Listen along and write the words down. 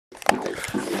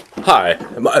Hi.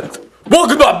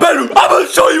 Welcome to my bedroom. I'm gonna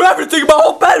show you everything about my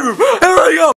whole bedroom. Here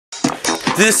we go.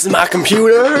 This is my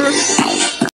computer.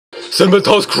 Cinnamon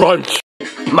Toast Crunch.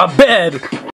 My bed.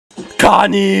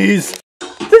 Connie's.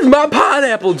 This is my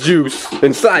pineapple juice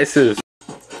and slices.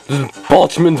 This is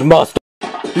Boltzmann's mustard.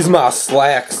 These are my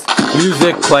slacks.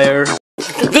 Music player.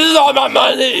 This is all my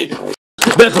money.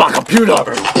 That's my computer.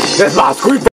 That's my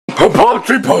screen. A palm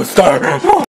tree poster.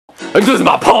 And this is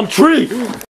my palm tree.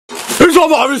 Here's all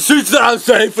my receipts that I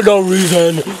saved for no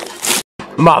reason.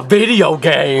 My video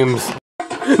games.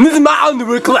 And this is my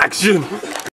underwear collection.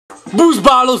 Booze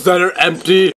bottles that are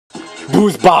empty.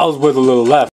 Booze bottles with a little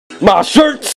left. My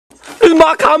shirts. This is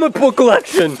my comic book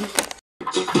collection.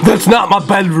 That's not my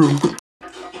bedroom.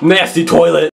 Nasty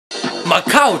toilet. My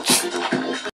couch.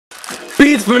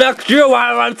 Beads for next year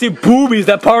while I want to see boobies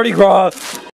at party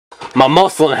cross. My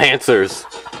muscle enhancers.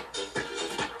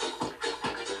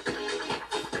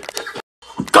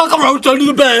 Cockroach under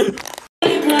the bed.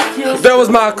 That was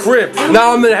my crib.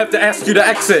 Now I'm gonna have to ask you to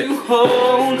exit.